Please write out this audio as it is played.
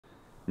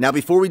Now,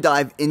 before we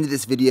dive into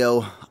this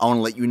video, I want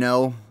to let you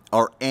know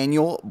our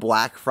annual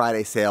Black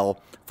Friday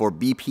sale for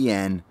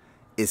BPN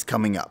is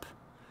coming up.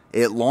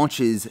 It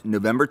launches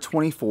November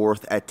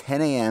 24th at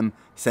 10 a.m.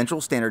 Central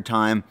Standard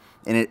Time,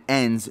 and it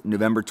ends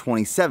November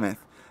 27th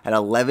at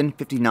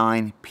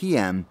 11:59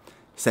 p.m.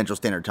 Central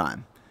Standard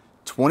Time.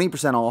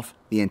 20% off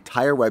the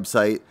entire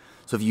website.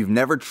 So if you've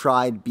never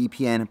tried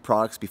BPN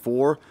products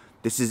before,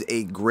 this is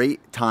a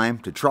great time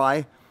to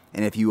try.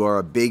 And if you are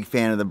a big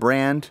fan of the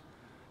brand,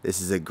 this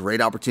is a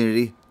great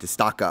opportunity to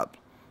stock up.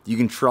 You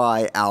can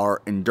try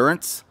our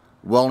endurance,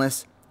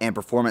 wellness, and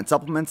performance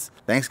supplements.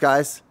 Thanks,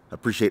 guys.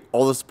 Appreciate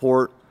all the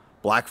support.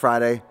 Black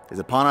Friday is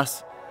upon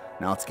us.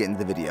 Now let's get into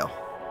the video.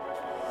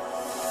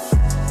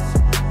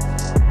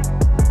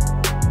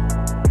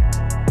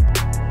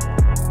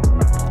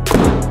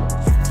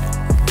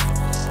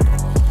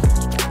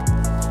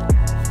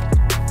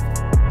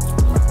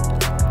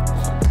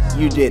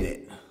 You did it.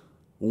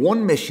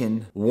 One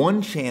mission,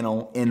 one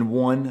channel, and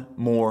one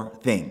more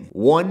thing.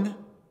 1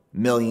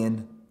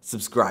 million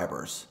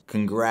subscribers.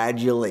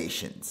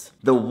 Congratulations.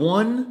 The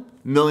 1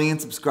 million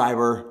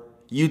subscriber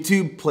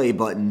YouTube play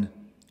button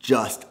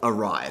just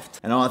arrived.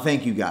 And I want to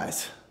thank you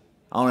guys.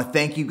 I want to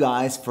thank you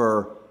guys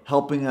for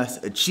helping us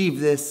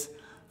achieve this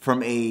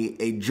from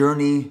a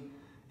journey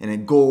and a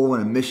goal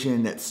and a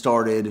mission that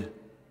started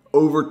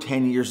over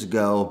 10 years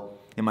ago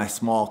in my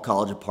small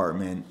college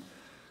apartment.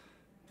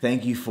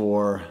 Thank you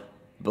for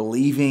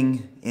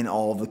believing in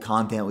all of the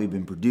content we've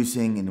been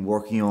producing and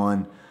working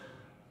on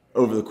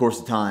over the course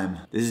of time.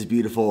 This is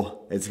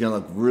beautiful. It's gonna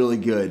look really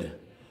good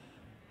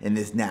in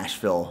this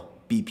Nashville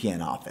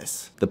BPN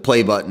office. The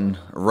play button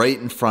right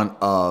in front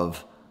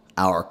of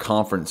our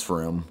conference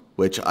room,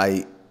 which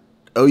I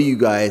owe you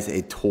guys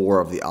a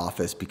tour of the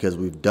office because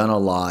we've done a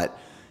lot.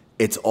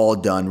 It's all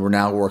done. We're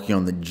now working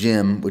on the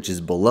gym, which is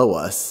below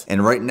us.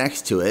 And right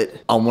next to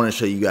it, I wanna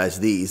show you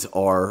guys these.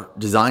 Our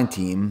design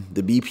team,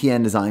 the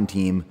BPN design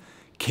team,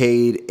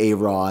 Cade,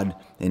 A-Rod,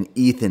 and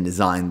Ethan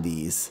designed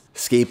these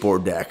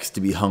skateboard decks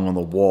to be hung on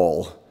the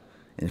wall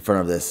in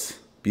front of this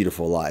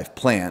beautiful live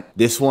plant.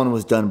 This one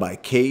was done by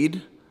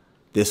Cade,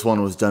 this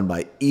one was done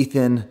by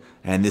Ethan,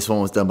 and this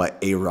one was done by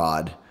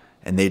A-Rod,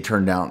 and they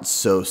turned out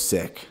so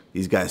sick.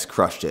 These guys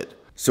crushed it.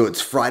 So it's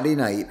Friday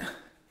night,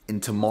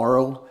 and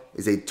tomorrow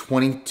is a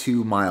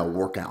 22-mile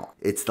workout.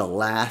 It's the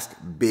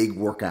last big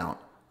workout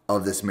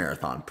of this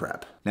marathon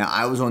prep. Now,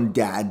 I was on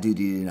dad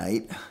duty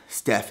tonight.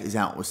 Steph is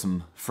out with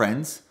some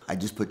friends. I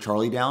just put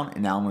Charlie down,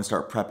 and now I'm gonna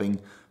start prepping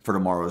for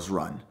tomorrow's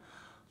run.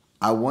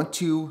 I want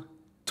to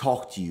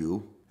talk to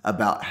you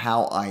about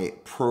how I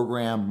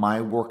program my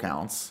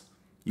workouts,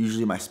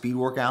 usually my speed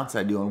workouts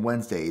I do on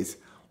Wednesdays,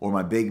 or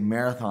my big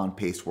marathon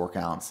pace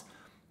workouts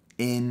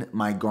in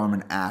my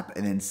Garmin app,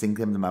 and then sync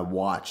them to my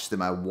watch, so that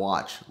my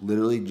watch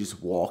literally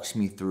just walks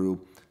me through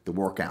the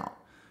workout.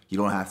 You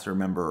don't have to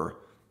remember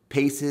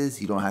paces,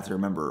 you don't have to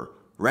remember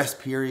rest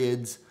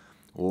periods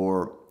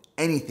or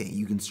anything.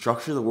 You can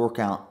structure the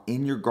workout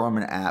in your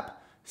Garmin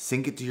app,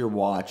 sync it to your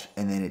watch,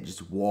 and then it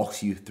just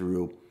walks you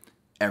through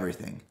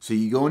everything. So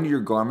you go into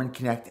your Garmin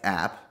Connect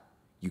app,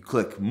 you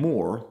click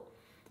more,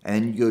 and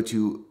then you go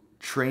to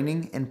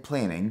training and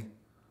planning,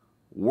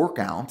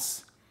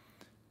 workouts,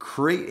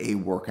 create a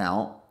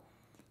workout,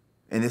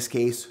 in this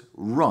case,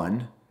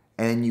 run,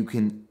 and then you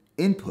can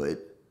input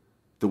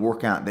the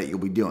workout that you'll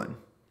be doing.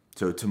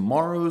 So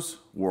tomorrow's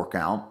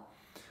workout,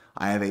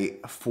 I have a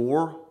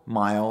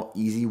 4-mile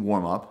easy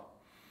warm-up,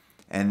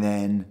 and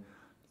then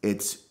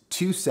it's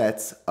 2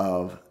 sets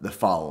of the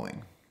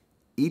following.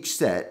 Each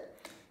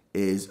set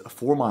is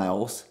 4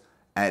 miles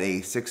at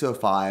a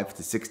 6:05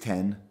 to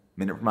 6:10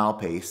 minute per mile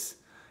pace,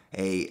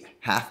 a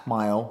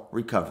half-mile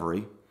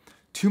recovery,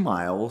 2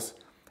 miles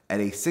at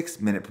a 6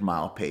 minute per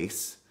mile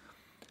pace,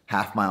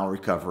 half-mile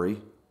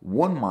recovery,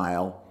 1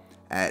 mile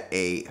at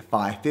a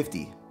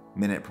 5:50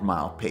 minute per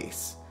mile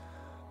pace.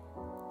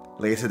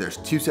 Like I said, there's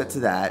 2 sets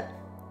of that.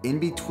 In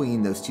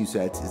between those 2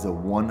 sets is a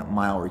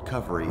 1-mile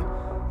recovery,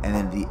 and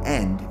then at the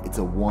end, it's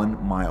a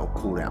 1-mile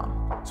cool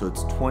down. So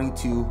it's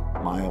 22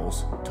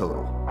 miles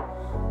total.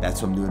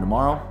 That's what I'm doing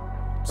tomorrow.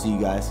 See you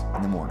guys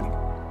in the morning.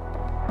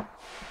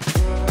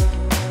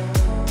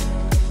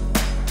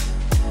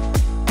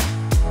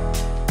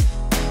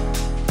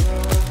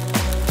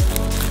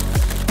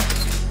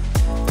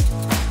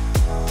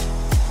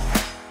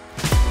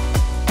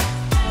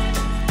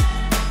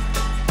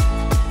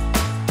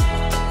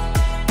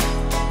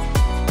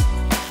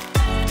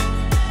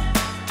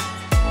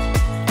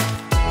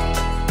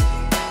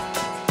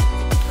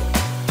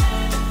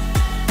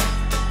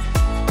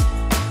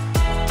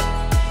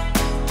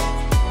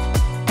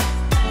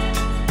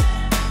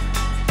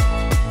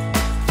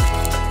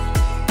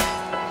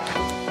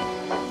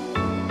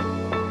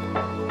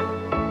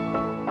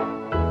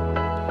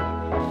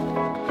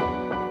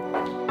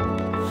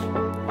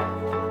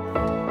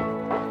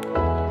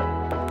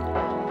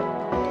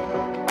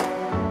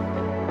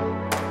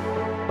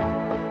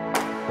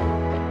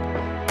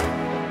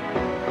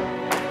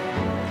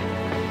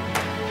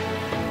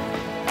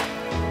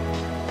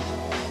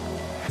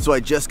 So I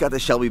just got to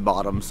Shelby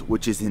Bottoms,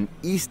 which is in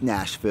East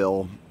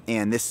Nashville,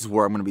 and this is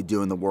where I'm gonna be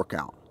doing the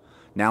workout.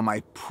 Now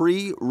my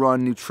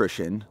pre-run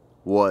nutrition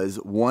was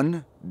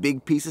 1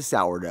 big piece of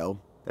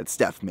sourdough that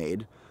Steph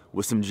made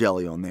with some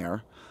jelly on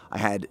there. I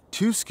had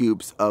 2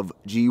 scoops of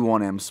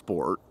G1M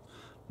Sport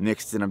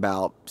mixed in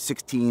about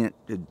 16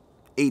 to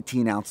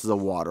 18 ounces of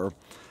water.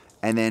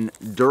 And then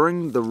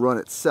during the run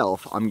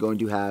itself, I'm going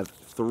to have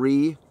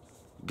 3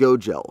 Go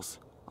Gels.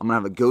 I'm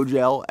gonna have a Go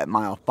Gel at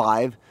mile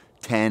 5,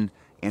 10,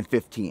 and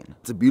 15.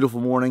 It's a beautiful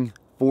morning,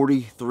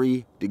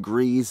 43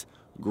 degrees,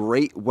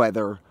 great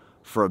weather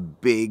for a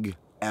big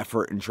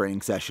effort and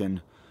training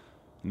session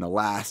in the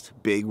last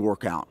big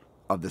workout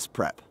of this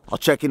prep. I'll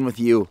check in with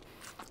you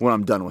when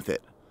I'm done with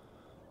it.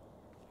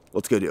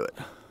 Let's go do it.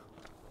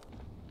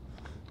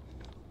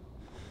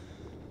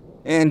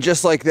 And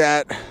just like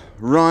that,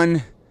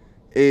 run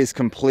is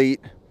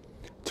complete.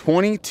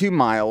 22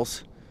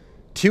 miles,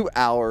 2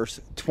 hours,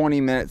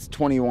 20 minutes,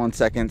 21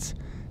 seconds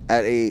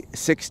at a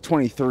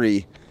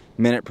 6:23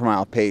 minute per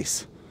mile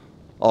pace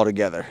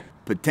altogether.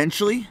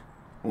 Potentially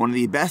one of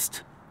the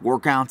best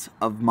workouts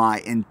of my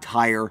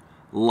entire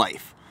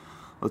life.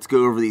 Let's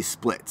go over these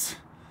splits.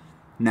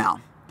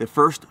 Now, the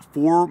first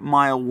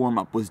 4-mile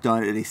warm-up was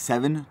done at a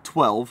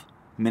 7:12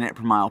 minute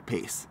per mile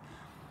pace.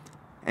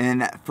 And then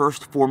that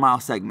first 4-mile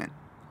segment,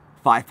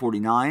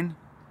 5:49,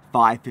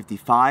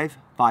 5:55,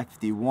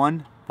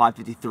 5:51,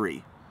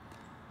 5:53.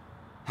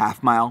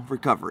 Half-mile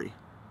recovery.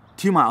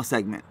 2-mile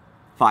segment,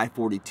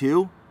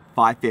 5:42,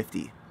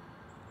 5:50.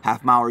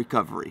 Half-mile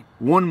recovery.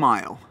 1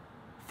 mile,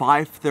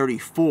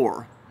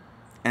 5:34,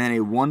 and then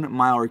a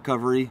 1-mile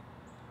recovery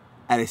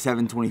at a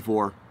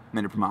 7:24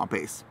 minute per mile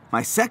pace.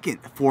 My second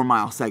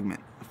 4-mile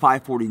segment,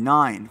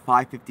 5:49,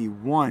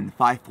 5:51,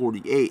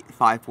 5:48,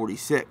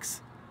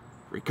 5:46.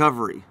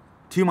 Recovery.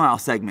 2-mile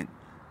segment,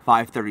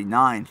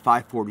 5:39,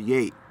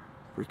 5:48.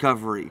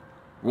 Recovery.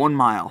 1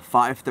 mile,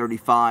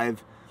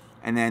 5:35,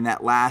 and then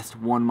that last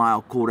 1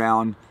 mile cool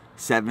down,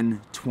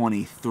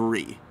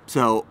 7:23.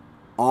 So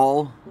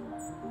all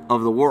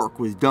of the work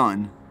was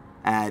done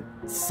at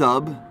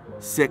sub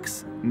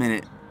 6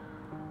 minute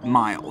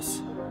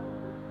miles.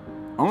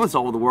 Almost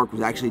all of the work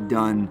was actually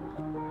done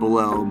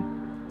below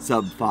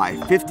sub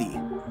 550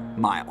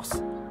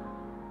 miles.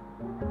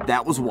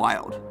 That was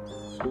wild.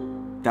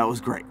 That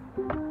was great.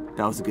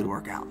 That was a good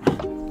workout.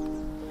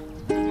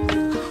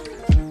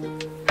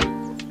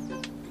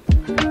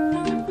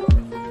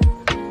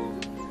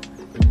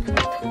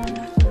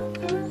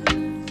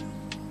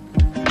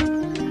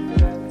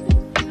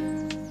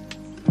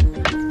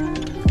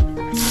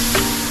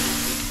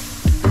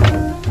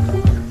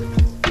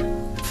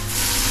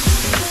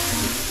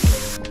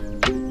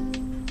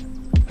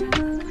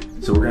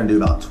 So we're gonna do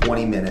about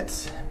 20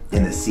 minutes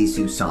in the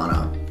Sisu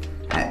sauna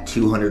at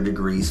 200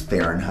 degrees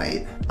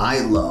Fahrenheit. I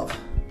love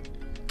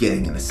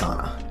getting in a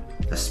sauna,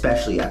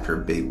 especially after a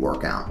big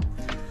workout,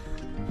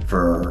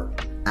 for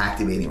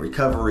activating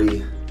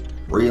recovery,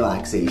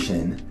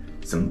 relaxation,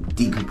 some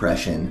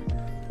decompression.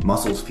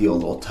 Muscles feel a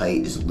little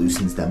tight, just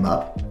loosens them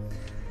up.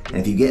 And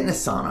if you get in a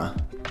sauna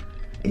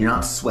and you're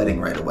not sweating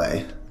right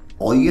away,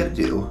 all you gotta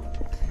do,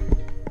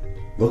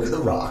 look at the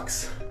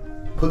rocks,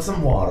 put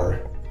some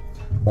water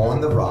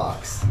on the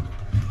rocks.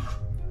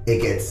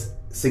 It gets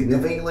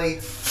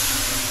significantly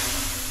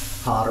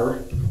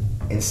hotter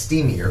and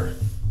steamier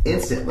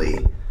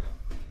instantly,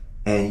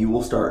 and you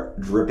will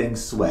start dripping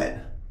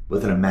sweat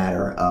within a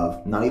matter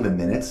of not even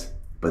minutes,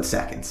 but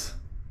seconds.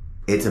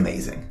 It's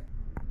amazing.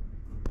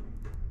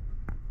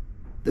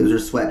 Those are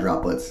sweat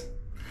droplets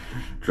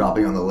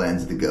dropping on the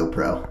lens of the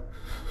GoPro.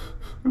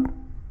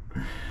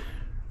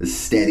 The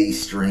steady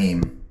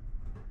stream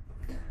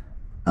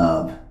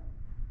of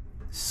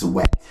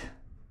sweat.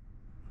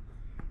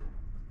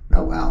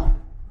 Oh wow,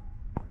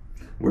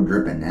 we're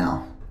dripping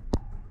now.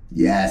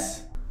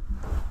 Yes.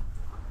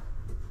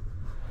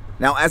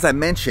 Now, as I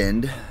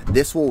mentioned,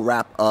 this will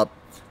wrap up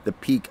the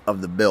peak of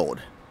the build.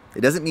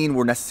 It doesn't mean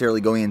we're necessarily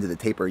going into the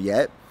taper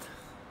yet.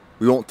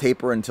 We won't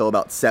taper until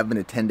about 7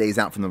 to 10 days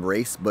out from the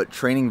race, but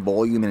training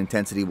volume and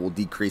intensity will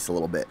decrease a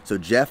little bit. So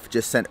Jeff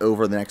just sent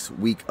over the next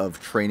week of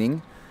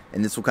training,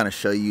 and this will kind of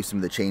show you some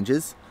of the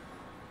changes.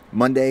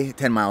 Monday,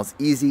 10 miles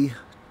easy.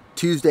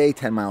 Tuesday,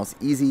 10 miles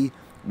easy.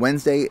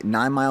 Wednesday,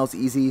 9 miles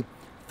easy.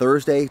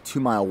 Thursday,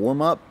 2-mile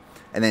warm-up.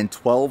 And then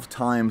 12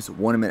 times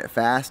 1 minute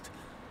fast,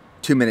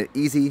 2 minute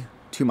easy,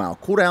 2-mile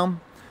cool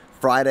down.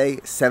 Friday,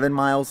 7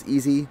 miles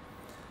easy.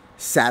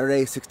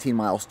 Saturday, 16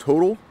 miles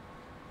total.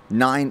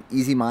 9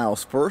 easy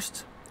miles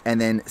first,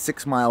 and then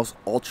 6 miles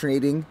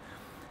alternating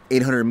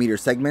 800-meter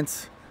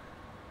segments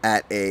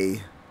at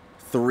a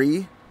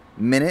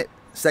 3-minute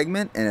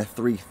segment and a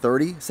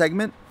 3:30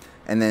 segment,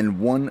 and then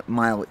 1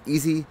 mile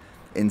easy.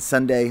 And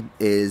Sunday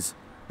is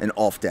an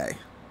off day.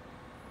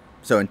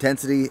 So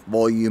intensity,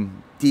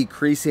 volume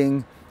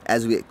decreasing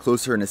as we get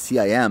closer into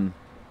CIM,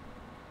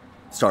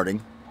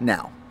 starting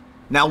now.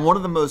 Now, one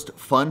of the most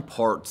fun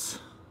parts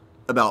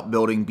about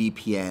building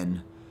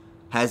BPN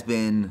has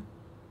been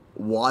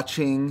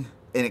watching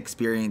and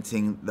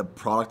experiencing the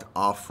product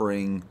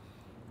offering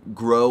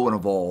grow and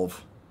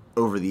evolve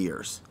over the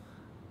years.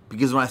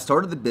 Because when I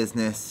started the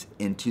business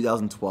in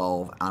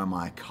 2012 out of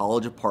my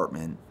college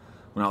apartment,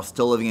 when I was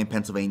still living in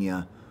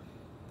Pennsylvania,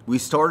 we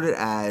started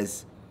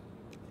as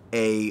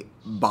a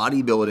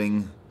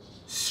bodybuilding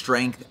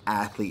strength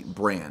athlete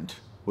brand,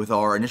 with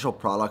our initial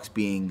products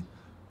being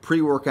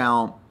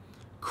pre-workout,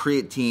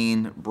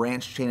 creatine,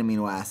 branched chain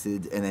amino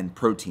acids, and then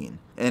protein.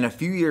 And a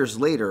few years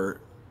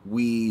later,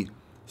 we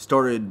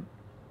started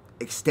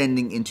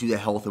extending into the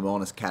health and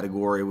wellness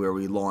category, where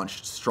we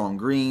launched Strong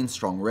Greens,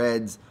 Strong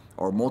Reds,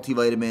 our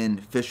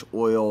multivitamin, fish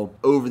oil.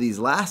 Over these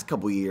last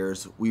couple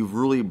years, we've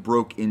really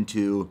broke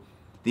into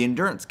the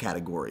endurance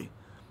category.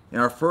 And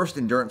our first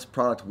endurance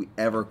product we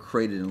ever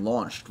created and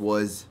launched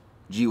was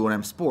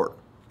G1M Sport,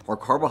 our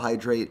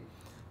carbohydrate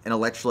and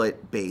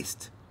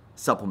electrolyte-based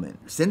supplement.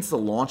 Since the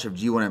launch of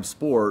G1M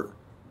Sport,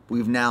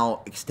 we've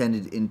now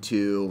extended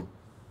into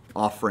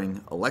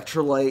offering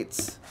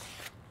electrolytes.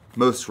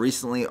 Most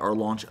recently, our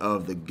launch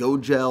of the Go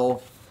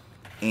Gel,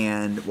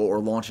 and what we're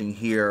launching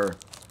here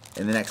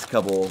in the next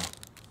couple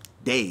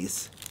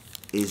days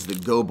is the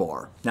Go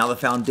Bar. Now, the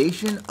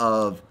foundation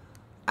of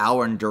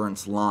our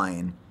endurance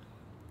line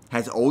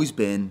has always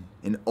been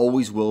and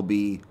always will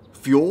be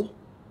fuel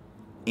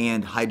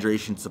and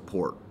hydration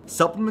support.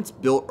 Supplements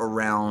built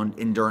around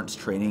endurance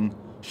training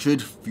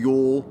should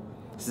fuel,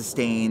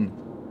 sustain,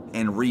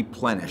 and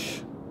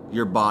replenish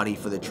your body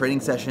for the training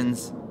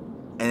sessions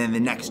and then the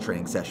next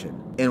training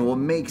session. And what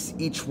makes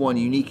each one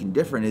unique and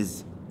different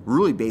is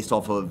really based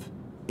off of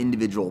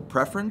individual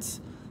preference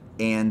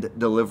and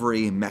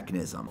delivery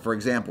mechanism. For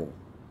example,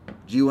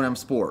 G1M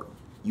Sport,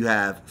 you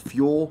have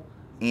fuel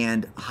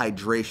and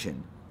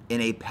hydration in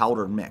a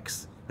powder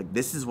mix. Like,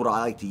 this is what I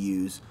like to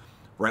use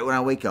right when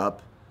I wake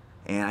up,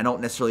 and I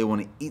don't necessarily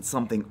want to eat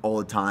something all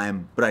the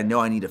time, but I know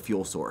I need a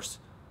fuel source.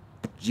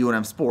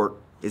 G1M Sport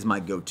is my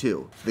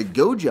go-to. The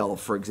Go Gel,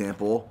 for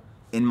example,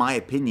 in my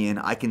opinion,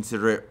 I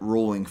consider it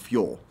rolling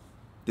fuel.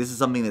 This is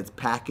something that's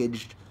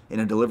packaged in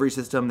a delivery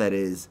system that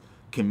is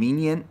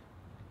convenient,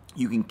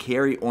 you can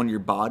carry on your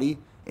body,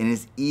 and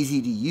is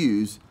easy to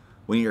use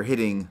when you're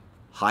hitting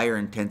higher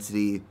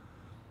intensity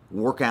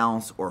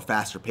workouts or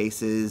faster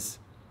paces,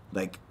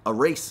 like a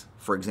race,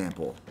 for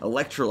example.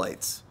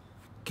 Electrolytes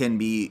can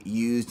be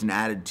used and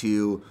added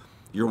to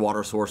your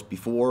water source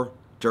before,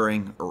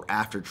 during, or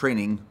after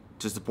training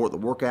to support the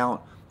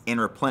workout and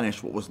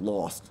replenish what was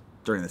lost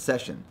during the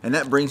session. And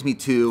that brings me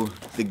to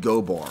the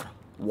Go Bar.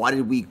 Why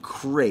did we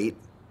create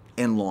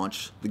and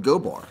launch the Go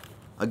Bar?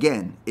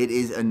 Again, it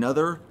is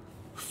another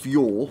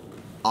fuel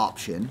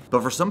option,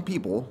 but for some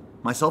people,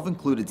 myself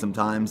included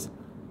sometimes,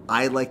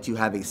 I like to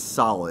have a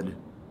solid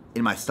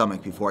in my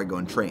stomach before I go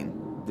and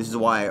train. This is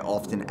why I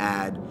often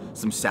add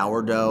some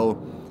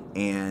sourdough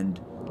and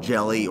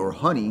jelly or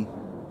honey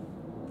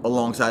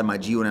alongside my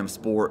G1M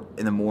Sport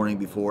in the morning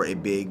before a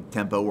big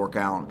tempo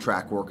workout,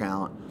 track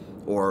workout,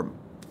 or,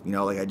 you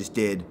know, like I just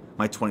did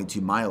my 22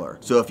 miler.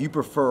 So if you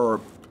prefer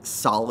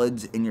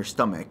solids in your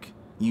stomach,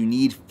 you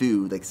need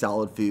food, like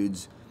solid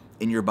foods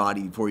in your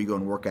body before you go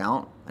and work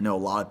out. I know a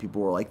lot of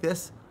people are like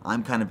this.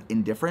 I'm kind of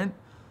indifferent,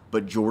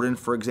 but Jordan,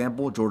 for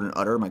example, Jordan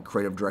Utter, my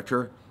creative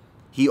director,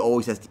 he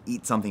always has to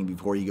eat something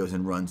before he goes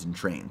and runs and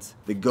trains.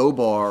 The Go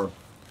Bar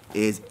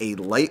is a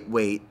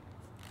lightweight,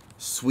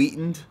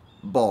 sweetened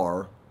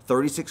bar,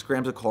 36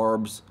 grams of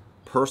carbs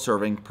per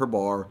serving, per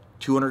bar,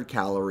 200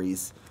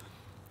 calories.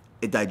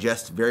 It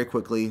digests very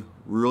quickly,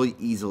 really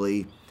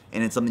easily,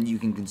 and it's something you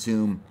can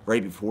consume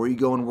right before you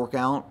go and work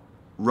out,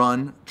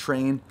 run,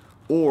 train,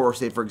 or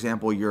say, for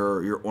example,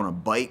 you're on a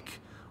bike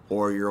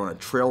or you're on a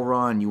trail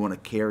run, you want to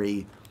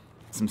carry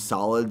some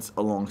solids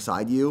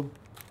alongside you.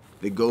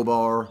 The Go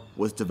Bar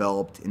was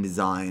developed and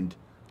designed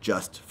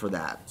just for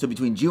that. So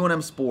between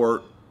G1M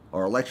Sport,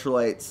 our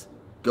electrolytes,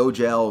 Go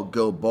Gel,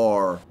 Go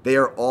Bar, they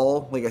are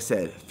all, like I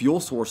said, fuel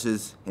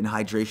sources and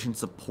hydration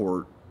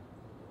support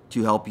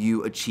to help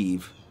you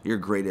achieve your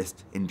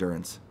greatest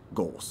endurance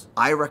goals.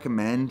 I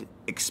recommend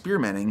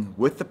experimenting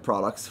with the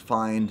products,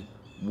 find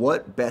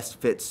what best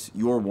fits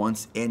your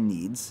wants and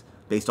needs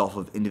based off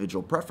of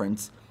individual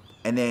preference,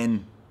 and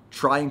then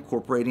try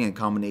incorporating a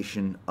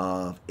combination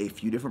of a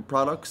few different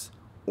products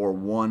or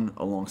one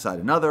alongside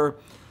another.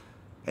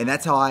 And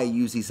that's how I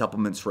use these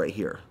supplements right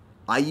here.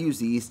 I use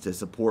these to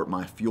support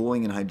my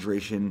fueling and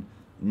hydration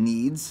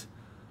needs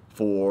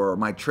for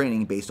my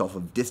training based off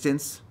of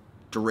distance,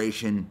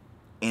 duration,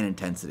 and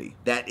intensity.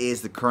 That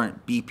is the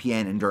current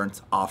BPN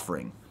Endurance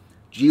offering.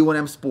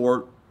 G1M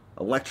Sport,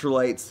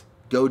 electrolytes,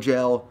 Go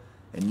Gel,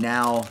 and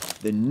now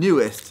the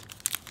newest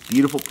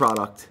beautiful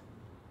product,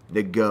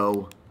 the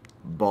Go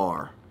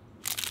Bar.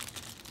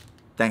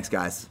 Thanks,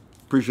 guys.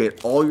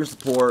 Appreciate all your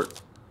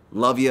support.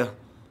 Love you,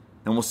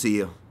 and we'll see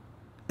you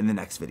in the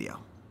next video.